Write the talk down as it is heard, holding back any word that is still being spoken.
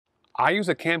I use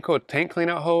a Camco tank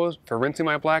cleanout hose for rinsing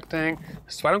my black tank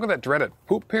so I don't get that dreaded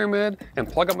poop pyramid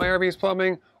and plug up my RV's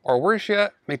plumbing, or worse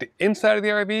yet, make the inside of the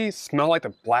RV smell like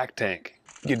the black tank.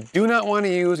 You do not want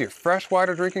to use your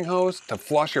freshwater drinking hose to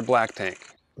flush your black tank.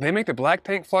 They make the black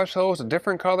tank flush hose a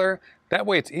different color, that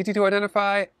way it's easy to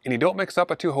identify and you don't mix up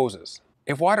the two hoses.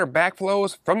 If water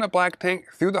backflows from the black tank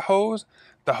through the hose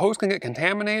can get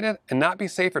contaminated and not be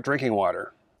safe for drinking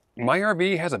water. My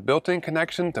RV has a built-in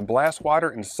connection to blast water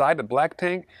inside the black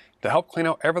tank to help clean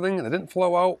out everything that didn't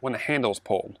flow out when the handle is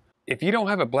pulled. If you don't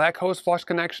have a black hose flush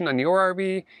connection on your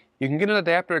RV, you can get an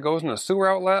adapter that goes in a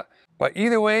sewer outlet, but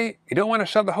either way, you don't want to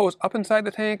shove the hose up inside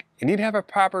the tank, you need to have a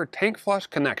proper tank flush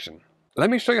connection. Let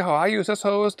me show you how I use this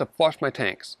hose to flush my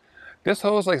tanks. This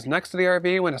hose lays next to the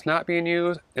RV when it's not being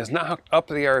used, it's not hooked up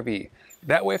to the RV.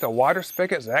 That way if the water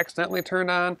spigot is accidentally turned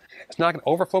on, it's not going to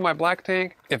overflow my black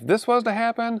tank. If this was to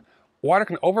happen, water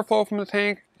can overflow from the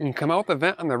tank and come out the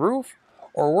vent on the roof,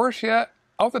 or worse yet,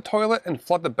 out the toilet and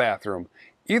flood the bathroom.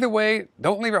 Either way,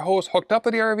 don't leave your hose hooked up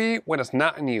to the RV when it's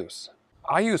not in use.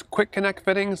 I use quick connect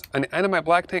fittings on the end of my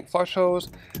black tank flush hose.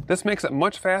 This makes it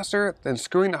much faster than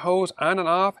screwing the hose on and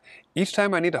off each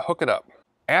time I need to hook it up.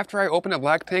 After I open the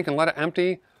black tank and let it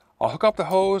empty, I'll hook up the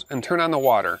hose and turn on the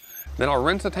water. Then I'll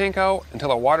rinse the tank out until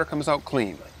the water comes out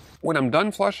clean. When I'm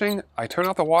done flushing, I turn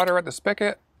off the water at the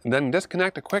spigot and then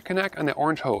disconnect the quick connect on the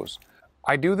orange hose.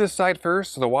 I do this side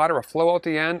first so the water will flow out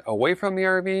the end away from the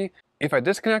RV. If I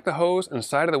disconnect the hose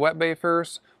inside of the wet bay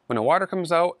first, when the water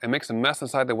comes out, it makes a mess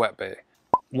inside the wet bay.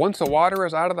 Once the water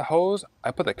is out of the hose,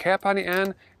 I put the cap on the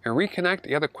end and reconnect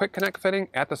the other quick connect fitting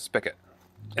at the spigot.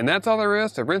 And that's all there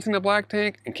is to rinsing the black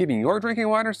tank and keeping your drinking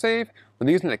water safe with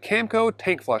using the Camco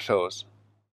tank flush hose.